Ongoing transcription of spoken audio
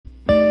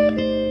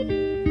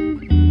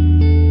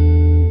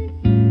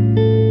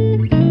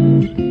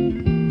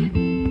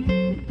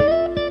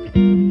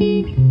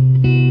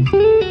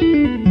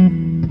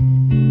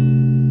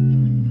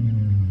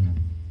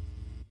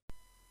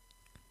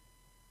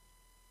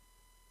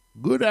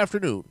Good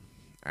afternoon,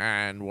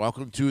 and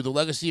welcome to The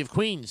Legacy of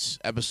Queens,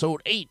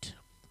 Episode 8,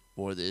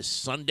 for this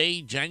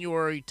Sunday,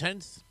 January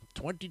 10th,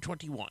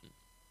 2021.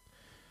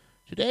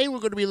 Today we're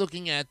going to be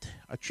looking at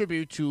a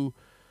tribute to,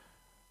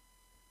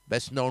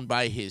 best known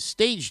by his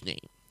stage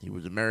name. He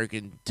was an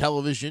American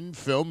television,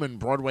 film, and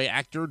Broadway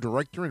actor,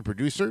 director, and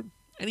producer,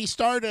 and he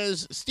starred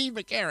as Steve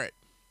McGarrett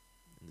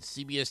in the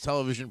CBS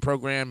television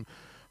program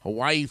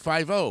Hawaii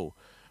Five-0,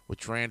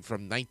 which ran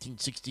from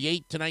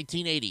 1968 to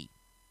 1980.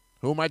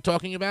 Who am I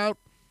talking about?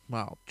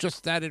 Well,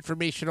 just that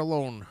information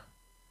alone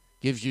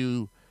gives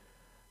you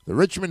the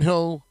Richmond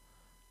Hill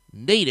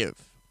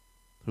native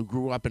who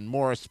grew up in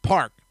Morris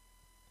Park.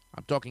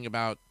 I'm talking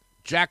about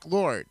Jack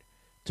Lord,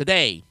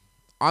 today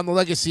on The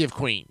Legacy of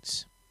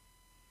Queens.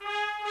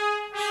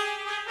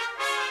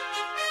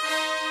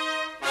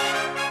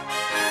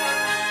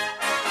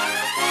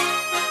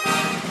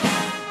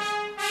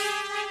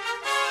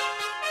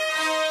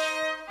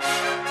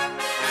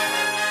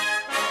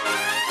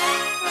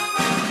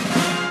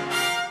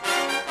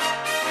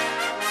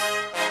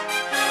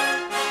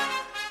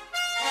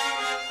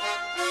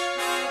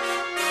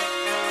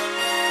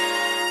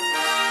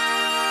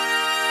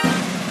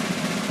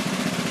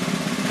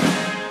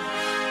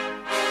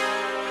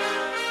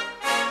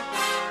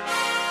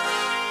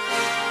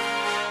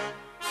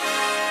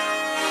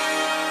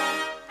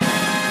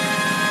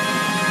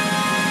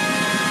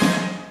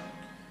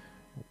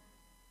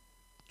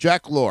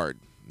 Jack Lord,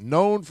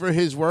 known for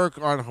his work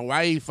on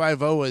Hawaii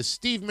Five-0 as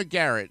Steve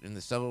McGarrett in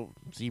the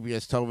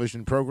CBS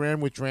television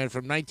program, which ran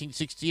from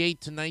 1968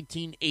 to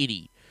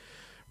 1980.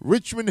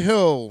 Richmond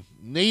Hill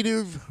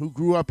native who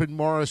grew up in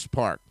Morris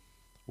Park.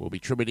 We'll be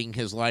tributing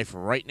his life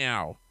right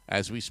now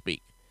as we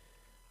speak.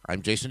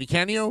 I'm Jason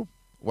DeCanio,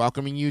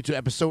 welcoming you to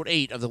Episode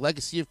 8 of The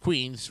Legacy of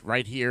Queens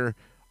right here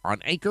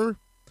on Anchor,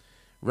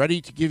 ready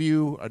to give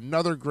you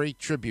another great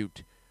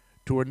tribute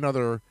to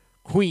another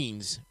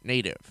Queens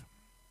native.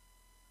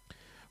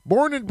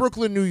 Born in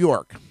Brooklyn, New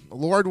York,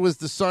 Lord was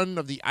the son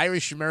of the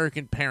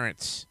Irish-American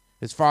parents.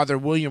 His father,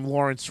 William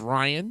Lawrence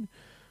Ryan,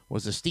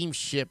 was a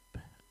steamship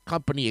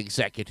company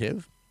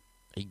executive.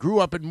 He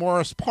grew up in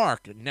Morris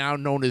Park, now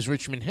known as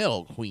Richmond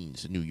Hill,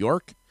 Queens, New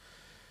York.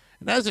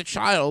 And as a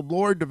child,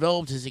 Lord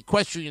developed his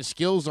equestrian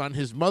skills on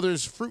his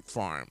mother's fruit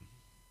farm.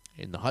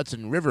 In the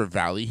Hudson River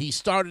Valley, he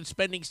started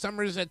spending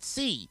summers at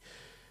sea,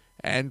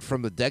 and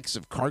from the decks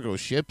of cargo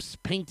ships,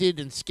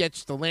 painted and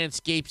sketched the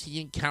landscapes he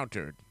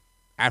encountered.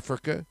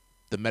 Africa,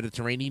 the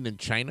Mediterranean, and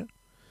China.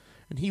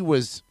 And he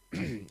was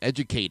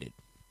educated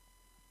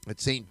at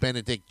St.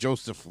 Benedict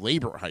Joseph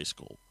Labor High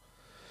School,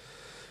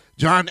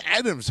 John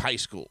Adams High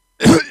School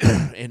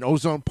in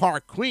Ozone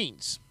Park,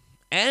 Queens,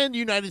 and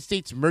United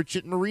States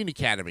Merchant Marine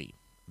Academy,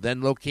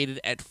 then located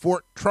at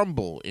Fort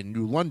Trumbull in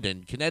New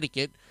London,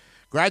 Connecticut,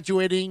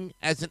 graduating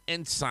as an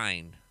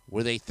ensign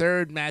with a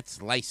third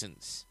Matt's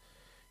license.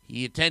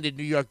 He attended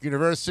New York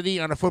University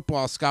on a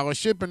football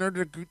scholarship and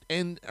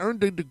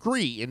earned a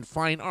degree in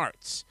fine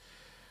arts.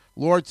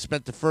 Lord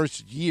spent the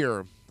first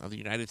year of the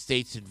United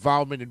States'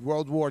 involvement in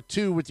World War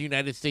II with the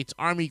United States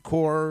Army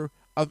Corps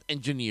of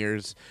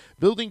Engineers,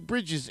 building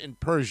bridges in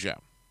Persia.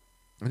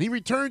 And he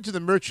returned to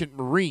the Merchant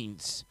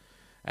Marines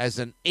as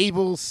an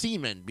able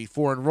seaman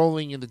before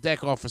enrolling in the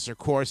deck officer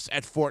course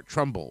at Fort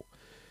Trumbull.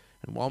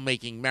 And while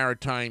making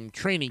maritime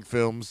training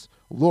films,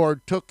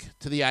 Lord took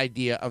to the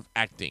idea of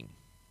acting.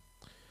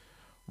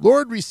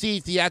 Lord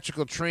received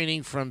theatrical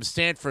training from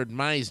Sanford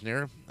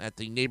Meisner at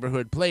the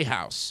neighborhood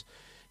playhouse.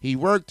 He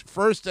worked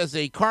first as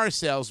a car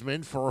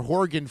salesman for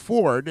Horgan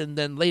Ford and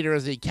then later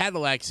as a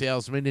Cadillac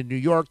salesman in New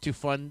York to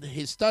fund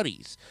his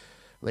studies.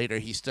 Later,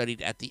 he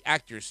studied at the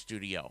Actors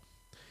Studio.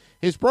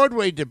 His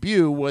Broadway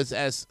debut was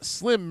as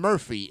Slim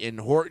Murphy in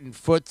Horton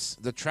Foote's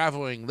The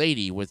Traveling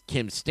Lady with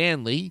Kim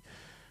Stanley.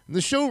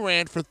 The show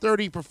ran for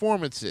 30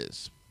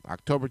 performances.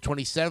 October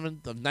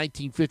 27th of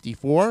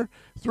 1954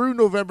 through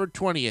November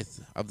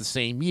 20th of the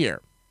same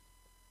year.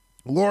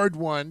 Lord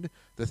won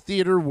the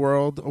Theatre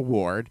World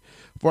Award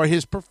for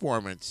his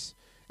performance,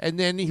 and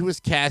then he was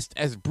cast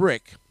as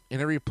Brick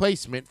in a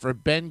replacement for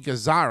Ben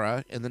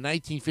Gazzara in the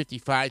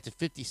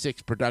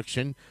 1955-56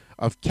 production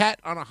of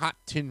Cat on a Hot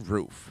Tin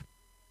Roof.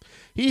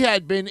 He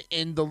had been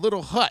in The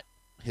Little Hut,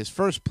 his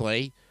first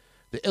play,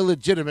 The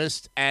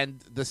Illegitimist and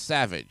The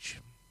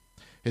Savage.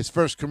 His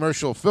first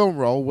commercial film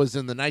role was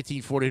in the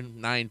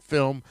 1949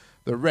 film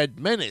The Red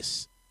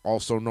Menace,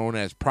 also known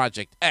as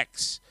Project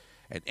X,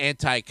 an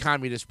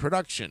anti-communist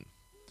production.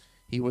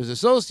 He was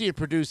associate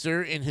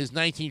producer in his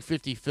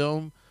 1950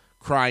 film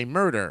Cry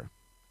Murder,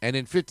 and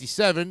in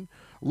 1957,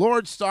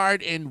 Lord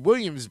starred in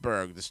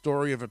Williamsburg, The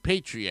Story of a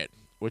Patriot,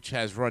 which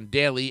has run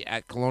daily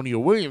at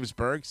Colonial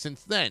Williamsburg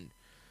since then.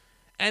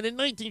 And in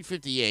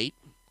 1958,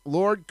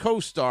 Lord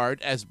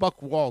co-starred as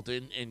Buck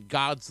Walton in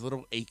God's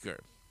Little Acre,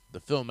 the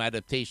film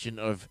adaptation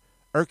of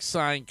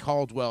Erskine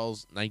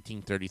Caldwell's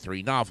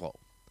 1933 novel.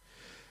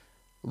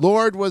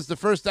 Lord was the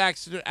first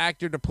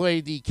actor to play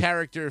the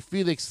character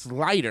Felix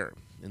Leiter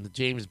in the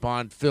James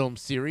Bond film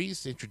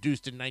series,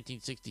 introduced in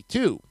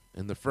 1962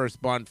 in the first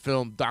Bond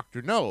film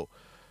Dr. No,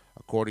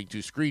 According to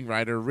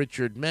screenwriter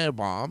Richard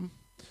Maybaum,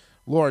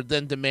 Lord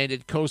then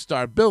demanded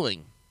co-star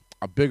billing,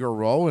 a bigger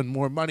role, and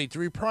more money to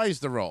reprise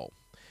the role.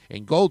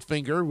 In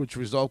Goldfinger, which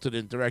resulted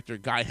in director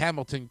Guy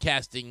Hamilton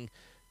casting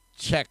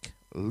Czech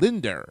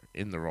Linder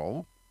in the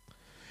role.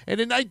 And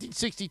in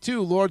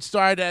 1962, Lord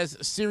starred as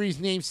series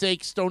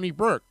namesake Stony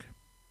Burke,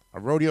 a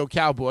rodeo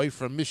cowboy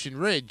from Mission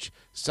Ridge,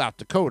 South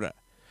Dakota.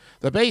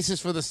 The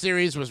basis for the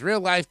series was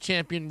real-life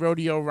champion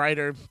rodeo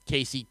rider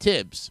Casey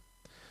Tibbs.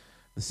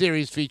 The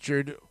series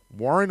featured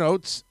Warren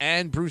Oates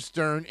and Bruce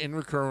Dern in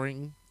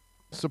recurring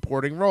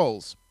supporting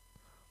roles.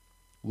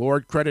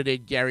 Lord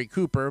credited Gary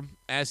Cooper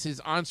as his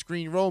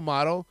on-screen role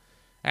model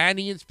and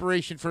the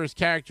inspiration for his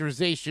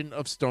characterization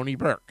of Stony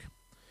Burke.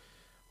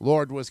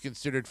 Lord was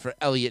considered for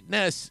Elliot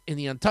Ness in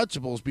The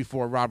Untouchables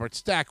before Robert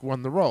Stack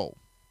won the role.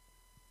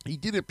 He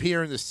did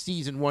appear in the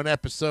season 1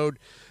 episode,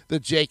 The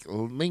Jake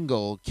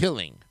Lingle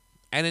Killing,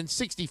 and in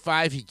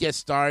 1965 he guest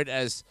starred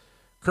as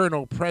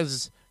Colonel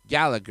Prez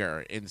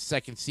Gallagher in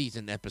second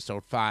season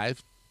episode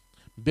 5.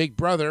 Big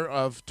brother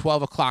of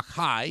 12 O'Clock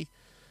High.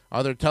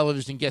 Other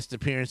television guest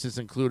appearances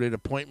included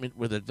Appointment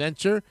with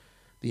Adventure,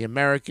 The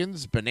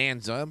Americans,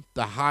 Bonanza,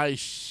 The High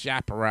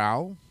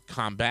Chaparral,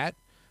 Combat,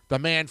 The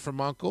Man from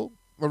U.N.C.L.E.,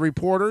 The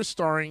Reporter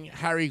starring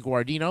Harry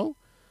Guardino,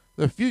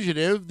 The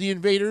Fugitive, The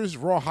Invaders,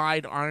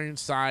 Rawhide,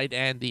 Ironside,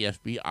 and the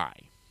FBI.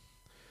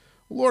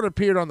 Lord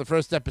appeared on the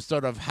first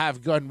episode of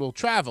Have Gun Will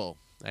Travel,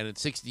 and in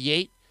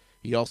 1968,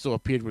 he also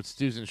appeared with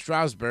Susan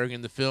Strasberg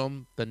in the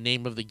film The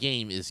Name of the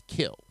Game is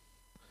Kill.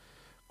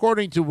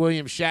 According to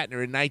William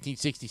Shatner in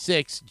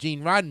 1966,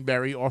 Gene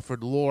Roddenberry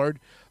offered Lord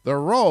the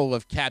role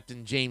of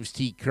Captain James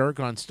T.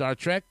 Kirk on Star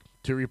Trek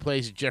to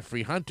replace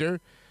Jeffrey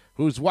Hunter,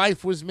 whose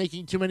wife was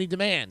making too many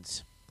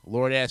demands.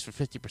 Lord asked for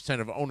 50%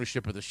 of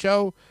ownership of the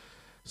show,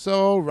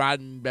 so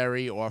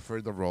Roddenberry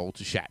offered the role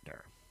to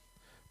Shatner.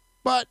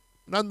 But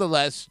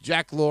nonetheless,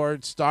 Jack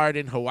Lord starred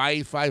in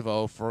Hawaii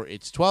Five-0 for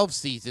its 12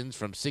 seasons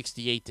from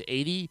 1968 to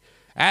 1980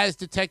 as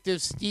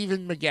Detective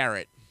Stephen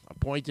McGarrett,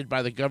 appointed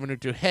by the governor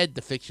to head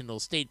the fictional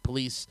state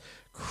police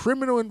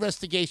criminal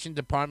investigation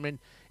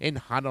department in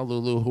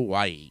Honolulu,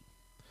 Hawaii.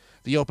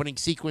 The opening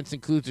sequence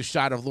includes a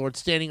shot of Lord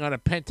standing on a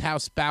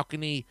penthouse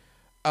balcony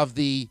of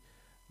the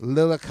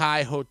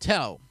Lilikai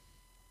Hotel.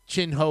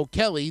 Chin Ho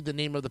Kelly, the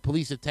name of the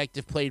police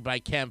detective played by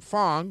Cam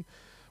Fong,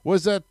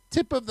 was a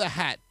tip of the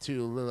hat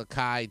to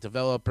Lilikai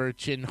developer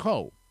Chin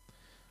Ho.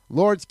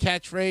 Lord's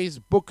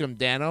catchphrase, "Book 'em,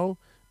 Dano,"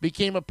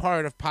 became a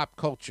part of pop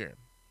culture,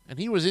 and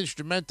he was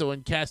instrumental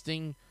in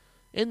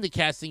the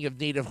casting of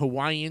native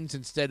Hawaiians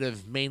instead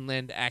of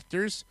mainland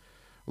actors.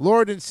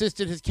 Lord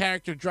insisted his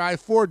character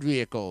drive Ford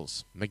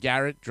vehicles.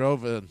 McGarrett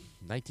drove a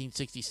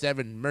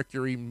 1967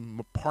 Mercury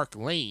Park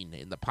Lane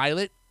in the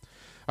pilot,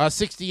 a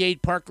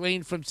 68 Park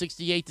Lane from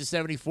 68 to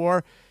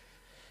 74,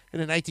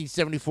 and a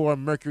 1974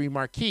 Mercury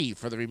Marquis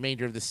for the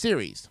remainder of the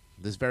series.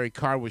 This very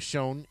car was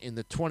shown in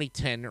the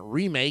 2010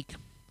 remake.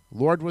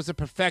 Lord was a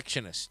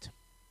perfectionist.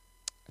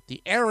 At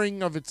the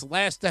airing of its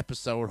last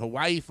episode,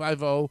 Hawaii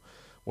Five-0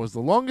 was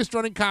the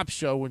longest-running cop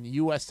show in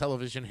U.S.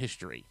 television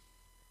history.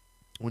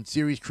 When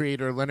series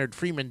creator Leonard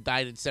Freeman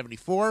died in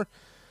 1974,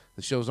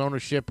 the show's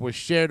ownership was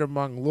shared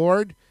among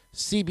Lord,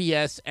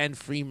 CBS, and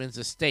Freeman's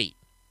estate,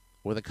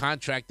 with a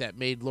contract that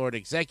made Lord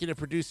executive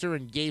producer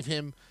and gave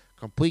him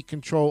complete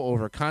control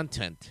over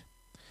content.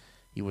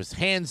 He was a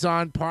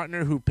hands-on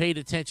partner who paid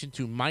attention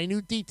to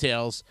minute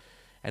details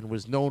and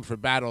was known for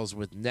battles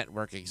with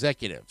network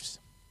executives.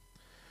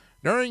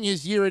 During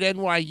his year at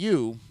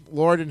NYU,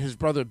 Lord and his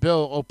brother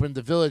Bill opened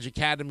the Village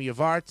Academy of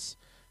Arts.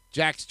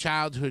 Jack's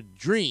childhood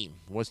dream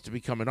was to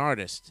become an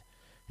artist.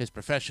 His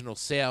professional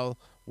sale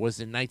was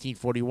in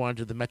 1941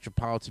 to the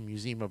Metropolitan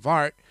Museum of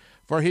Art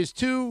for his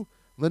 2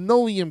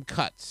 linoleum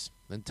cuts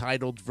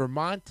entitled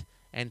Vermont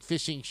and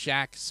Fishing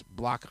Shacks,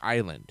 Block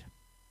Island.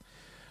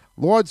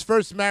 Lord's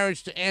first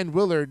marriage to Ann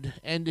Willard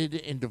ended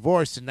in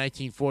divorce in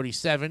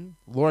 1947.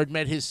 Lord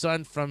met his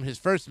son from his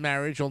first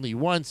marriage only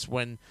once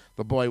when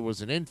the boy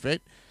was an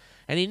infant,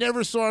 and he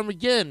never saw him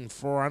again,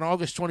 for on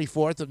August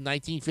 24th of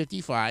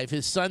 1955,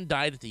 his son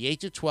died at the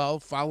age of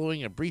 12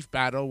 following a brief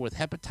battle with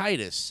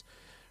hepatitis,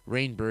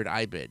 Rainbird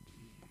Ibid.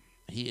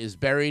 He is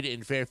buried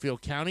in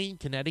Fairfield County,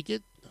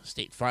 Connecticut,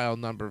 state file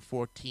number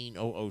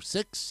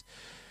 14006.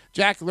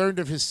 Jack learned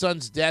of his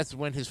son's death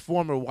when his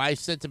former wife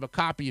sent him a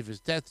copy of his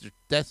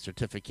death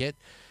certificate,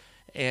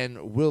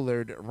 and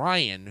Willard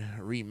Ryan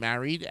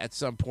remarried at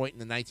some point in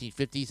the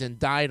 1950s and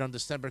died on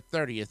December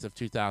 30th of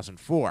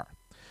 2004.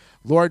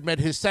 Lord met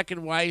his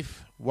second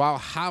wife while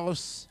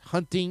house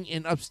hunting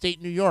in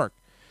upstate New York,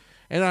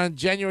 and on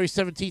January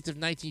 17th of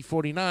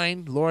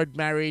 1949, Lord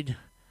married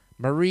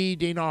Marie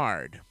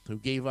Denard, who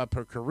gave up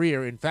her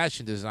career in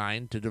fashion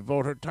design to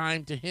devote her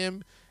time to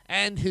him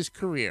and his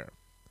career.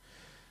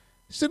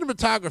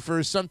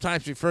 Cinematographers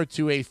sometimes refer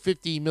to a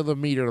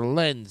 50mm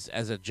lens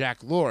as a Jack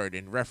Lord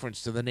in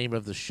reference to the name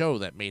of the show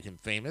that made him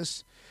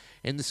famous.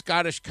 In the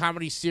Scottish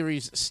comedy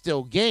series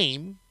Still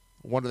Game,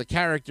 one of the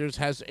characters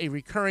has a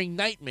recurring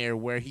nightmare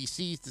where he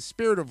sees the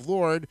spirit of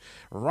Lord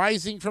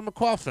rising from a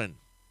coffin.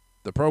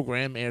 The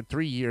program aired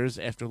 3 years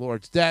after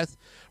Lord's death,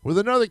 with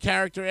another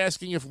character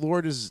asking if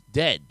Lord is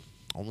dead,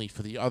 only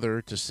for the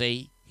other to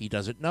say he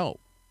doesn't know.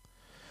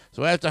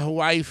 So after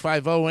Hawaii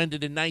Five-0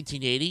 ended in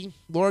 1980,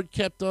 Lord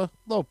kept a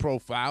low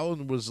profile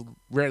and was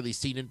rarely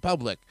seen in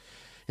public.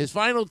 His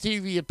final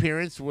TV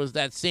appearance was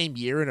that same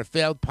year in a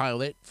failed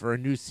pilot for a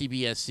new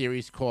CBS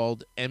series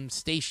called M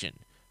Station,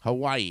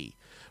 Hawaii,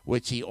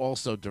 which he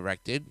also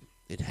directed.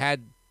 It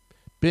had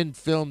been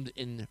filmed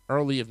in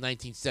early of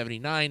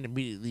 1979,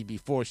 immediately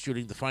before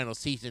shooting the final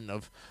season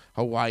of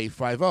Hawaii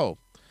Five-0.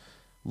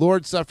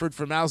 Lord suffered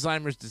from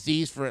Alzheimer's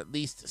disease for at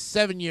least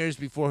 7 years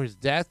before his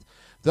death,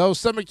 though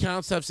some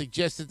accounts have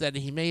suggested that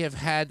he may have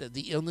had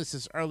the illness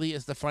as early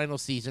as the final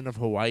season of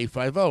Hawaii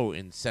Five-0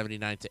 in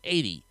 79 to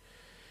 80.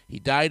 He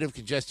died of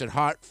congested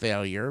heart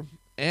failure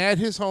at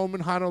his home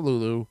in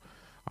Honolulu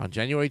on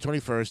January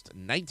 21st,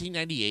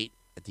 1998,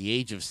 at the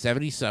age of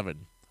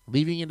 77,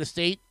 leaving an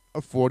estate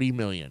of $40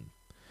 million.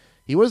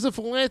 He was a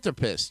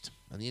philanthropist,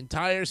 and the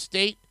entire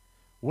estate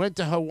went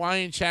to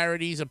Hawaiian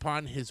charities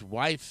upon his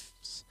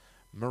wife's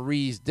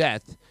Marie's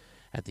death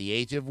at the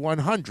age of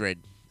 100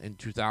 in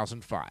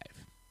 2005.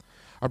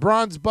 A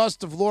bronze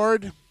bust of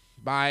Lord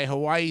by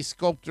Hawaii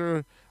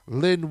sculptor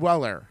Lynn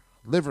Weller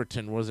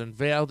Liverton was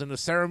unveiled in a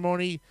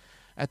ceremony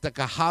at the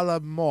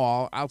Kahala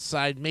Mall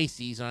outside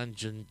Macy's on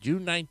June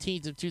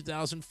 19th of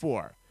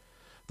 2004.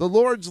 The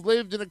Lords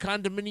lived in a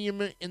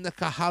condominium in the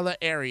Kahala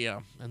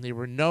area, and they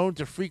were known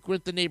to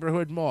frequent the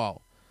neighborhood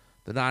mall.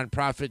 The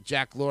nonprofit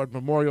Jack Lord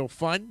Memorial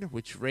Fund,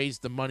 which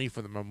raised the money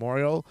for the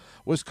memorial,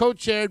 was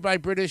co-chaired by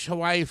British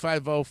Hawaii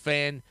Five-0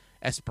 fan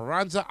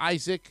Esperanza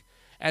Isaac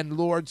and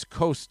Lord's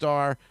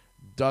co-star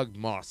Doug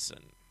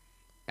Mawson.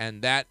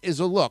 And that is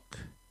a look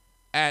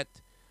at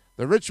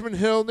the Richmond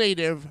Hill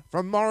native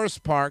from Morris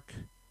Park,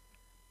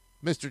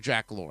 Mr.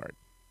 Jack Lord.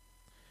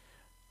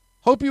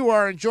 Hope you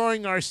are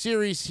enjoying our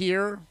series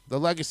here, The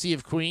Legacy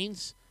of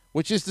Queens,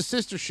 which is the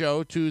sister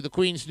show to the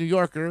Queens New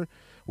Yorker,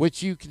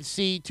 which you can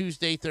see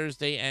Tuesday,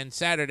 Thursday, and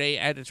Saturday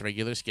at its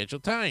regular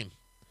scheduled time.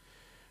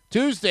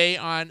 Tuesday,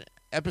 on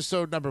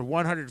episode number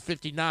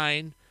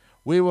 159,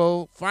 we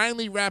will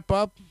finally wrap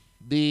up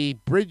the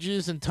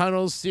Bridges and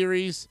Tunnels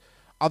series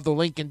of the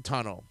Lincoln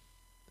Tunnel.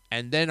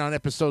 And then on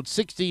episode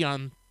 60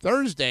 on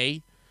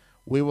Thursday,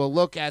 we will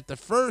look at the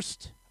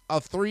first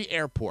of 3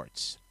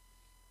 airports.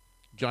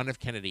 John F.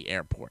 Kennedy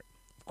Airport,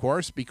 of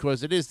course,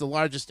 because it is the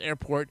largest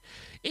airport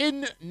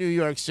in New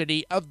York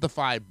City of the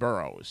 5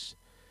 boroughs.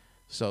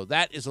 So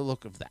that is a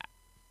look of that.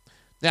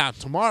 Now,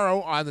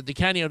 tomorrow on the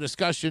Decanio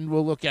discussion,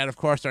 we'll look at, of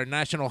course, our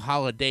national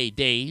holiday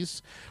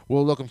days.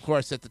 We'll look, of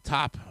course, at the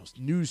top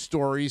news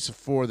stories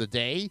for the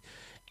day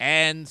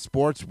and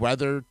sports,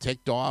 weather,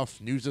 ticked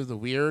off, news of the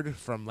weird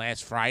from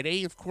last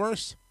Friday, of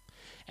course.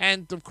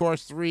 And, of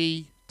course,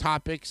 3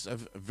 topics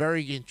of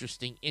very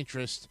interesting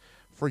interest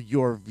for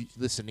your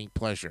listening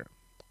pleasure.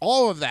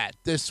 All of that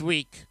this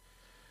week.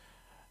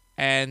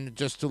 And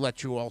just to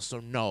let you also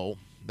know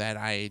that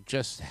I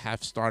just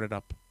have started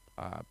up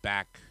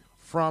back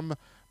from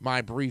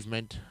my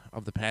bereavement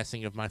of the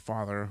passing of my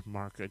father,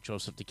 Mark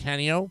Joseph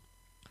Decanio,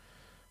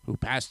 who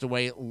passed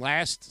away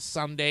last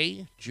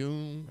Sunday,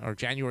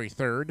 January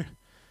 3rd,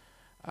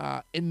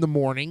 in the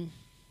morning.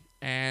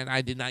 And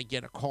I did not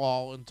get a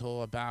call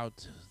until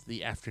about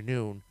the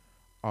afternoon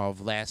of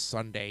last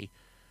Sunday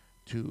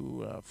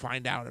to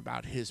find out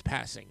about his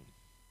passing.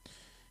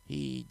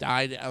 He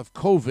died of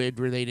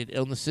COVID-related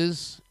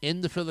illnesses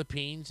in the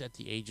Philippines at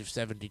the age of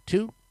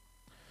 72.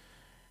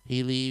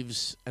 He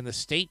leaves an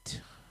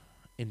estate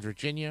in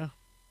Virginia,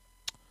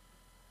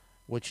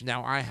 which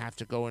now I have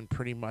to go and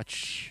pretty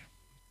much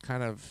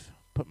kind of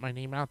put my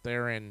name out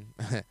there and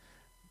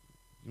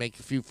make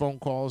a few phone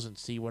calls and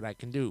see what I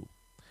can do.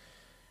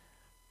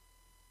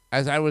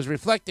 As I was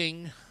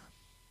reflecting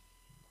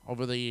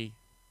over the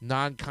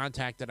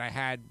non-contact that I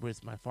had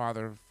with my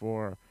father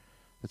for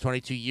the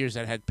 22 years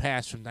that had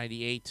passed from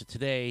 98 to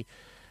today,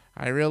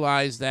 I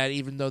realized that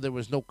even though there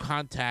was no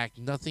contact,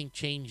 nothing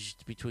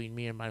changed between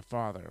me and my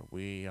father.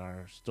 We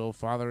are still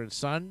father and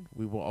son.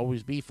 We will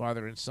always be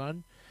father and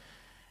son.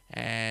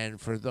 And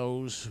for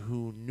those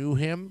who knew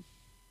him,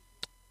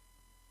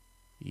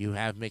 you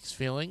have mixed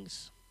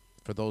feelings.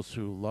 For those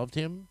who loved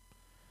him,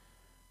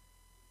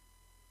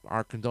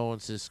 our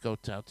condolences go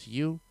out to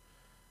you.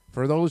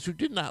 For those who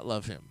did not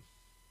love him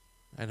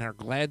and are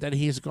glad that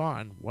he's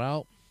gone,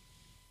 well,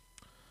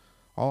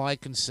 all I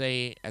can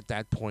say at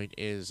that point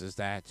is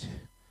that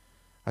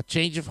a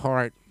change of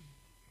heart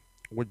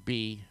would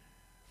be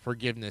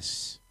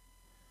forgiveness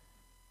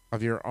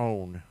of your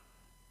own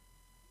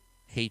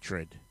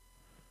hatred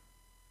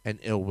and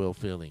ill will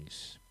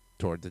feelings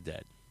toward the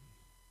dead.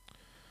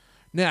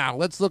 Now,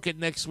 let's look at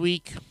next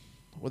week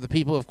with the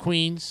people of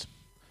Queens,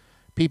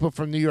 people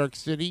from New York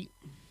City,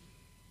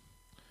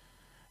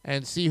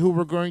 and see who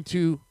we're going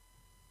to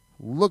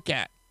look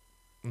at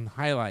and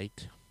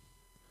highlight.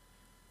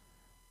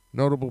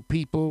 Notable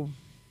people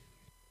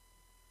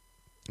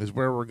is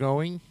where we're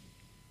going.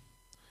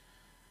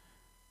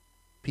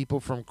 People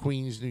from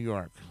Queens, New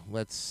York.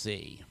 Let's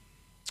see.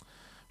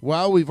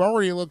 Well, we've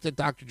already looked at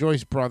Dr.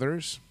 Joyce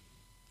Brothers.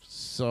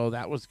 So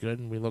that was good,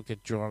 and we looked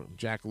at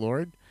Jack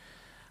Lord.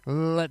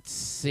 Let's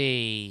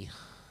see.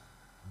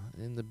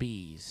 In the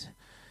B's.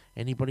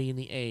 Anybody in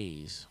the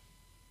A's?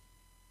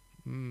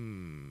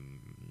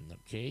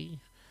 Okay.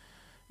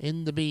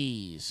 In the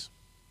B's.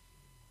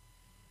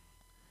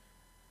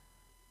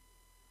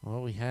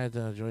 Well, we had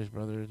Joyce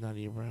Brothers,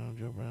 Nadia Brown,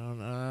 Joe Brown.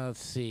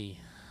 Let's see.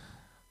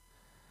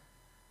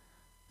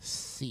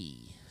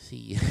 C.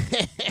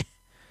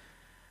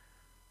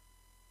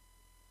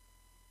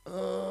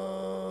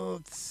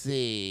 Let's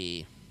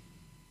see.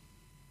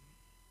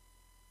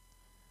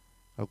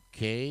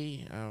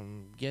 Okay,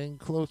 I'm getting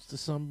close to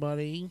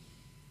somebody.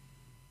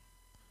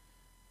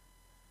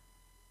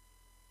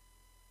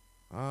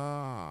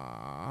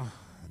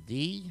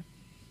 D.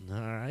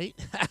 All right.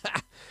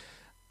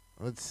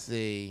 Let's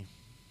see.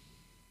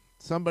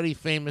 Somebody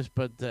famous,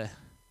 but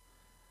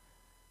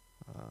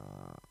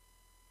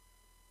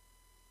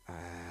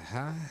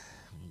I'm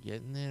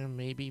getting there.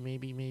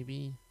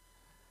 Maybe.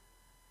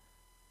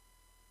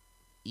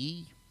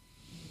 E.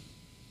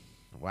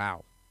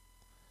 Wow.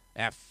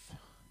 F.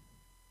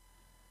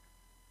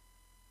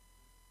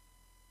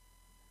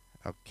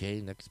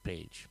 Okay, next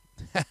page.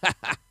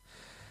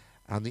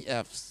 On the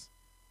F's,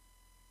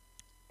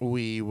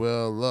 we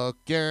will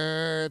look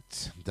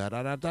at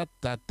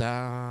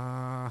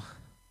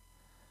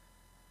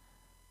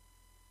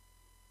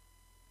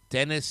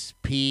Dennis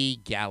P.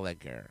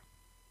 Gallagher.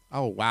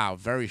 Oh, wow.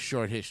 Very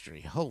short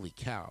history. Holy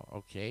cow.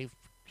 Okay.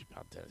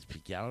 About Dennis P.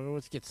 Gallagher.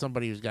 Let's get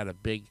somebody who's got a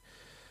big,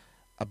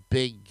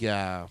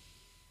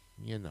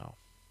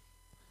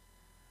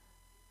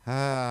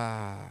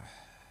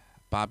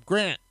 Bob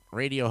Grant,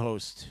 radio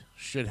host.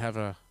 Should have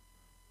a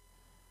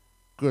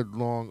good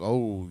long.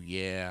 Oh,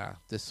 yeah.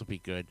 This will be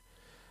good.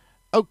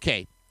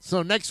 Okay.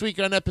 So next week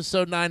on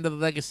episode 9 of The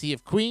Legacy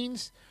of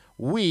Queens,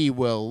 we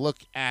will look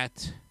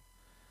at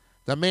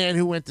the man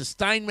who went to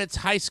Steinmetz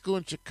High School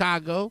in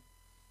Chicago.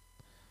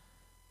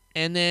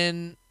 And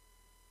then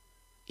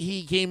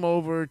he came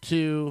over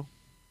to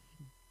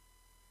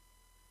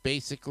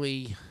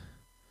basically,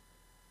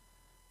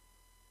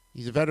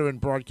 he's a veteran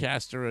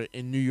broadcaster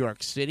in New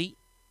York City.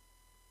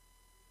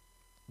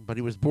 But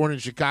he was born in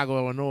Chicago,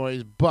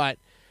 Illinois. But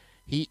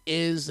he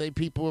is a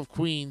people of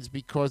Queens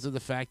because of the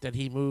fact that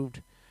he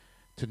moved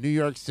to New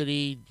York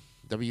City,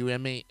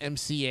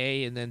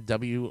 WMCA, and then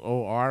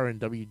WOR and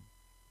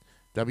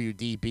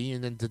WDB,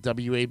 and then to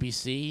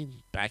WABC,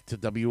 back to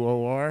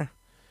WOR,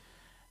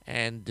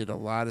 and did a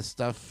lot of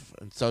stuff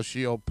and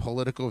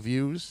socio-political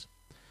views.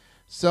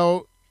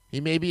 So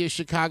he may be a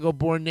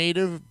Chicago-born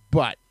native,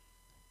 but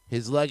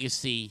his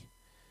legacy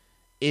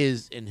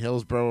is in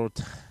Hillsborough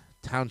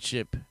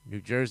Township,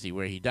 New Jersey,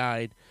 where he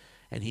died,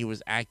 and he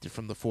was active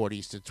from the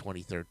 40s to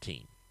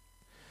 2013.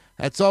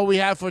 That's all we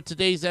have for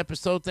today's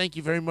episode. Thank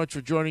you very much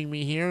for joining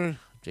me here.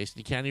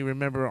 Jason DeCanny,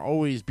 remember,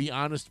 always be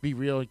honest, be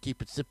real, and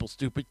keep it simple,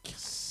 stupid.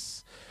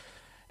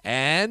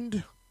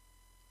 And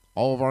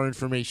all of our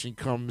information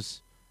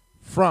comes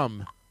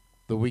from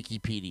the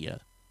Wikipedia,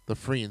 the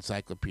free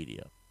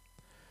encyclopedia.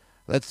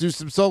 Let's do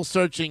some soul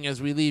searching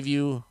as we leave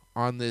you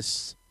on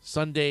this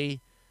Sunday,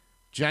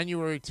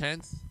 January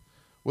 10th,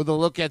 with a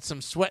look at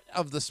some sweat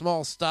of the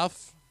small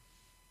stuff.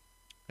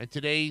 And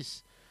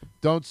today's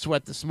Don't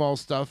Sweat the Small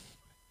Stuff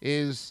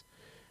is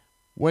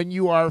when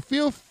you are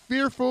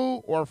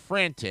fearful or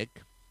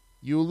frantic,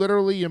 you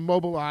literally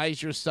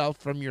immobilize yourself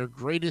from your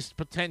greatest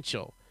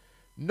potential,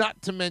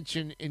 not to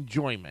mention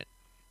enjoyment.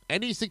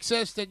 Any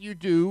success that you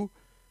do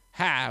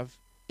have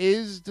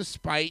is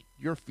despite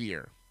your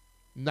fear,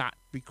 not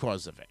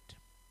because of it.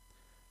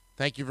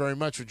 Thank you very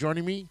much for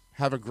joining me.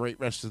 Have a great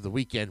rest of the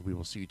weekend. We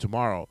will see you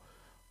tomorrow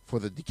for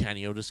the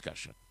DeCanio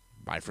discussion.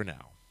 Bye for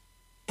now.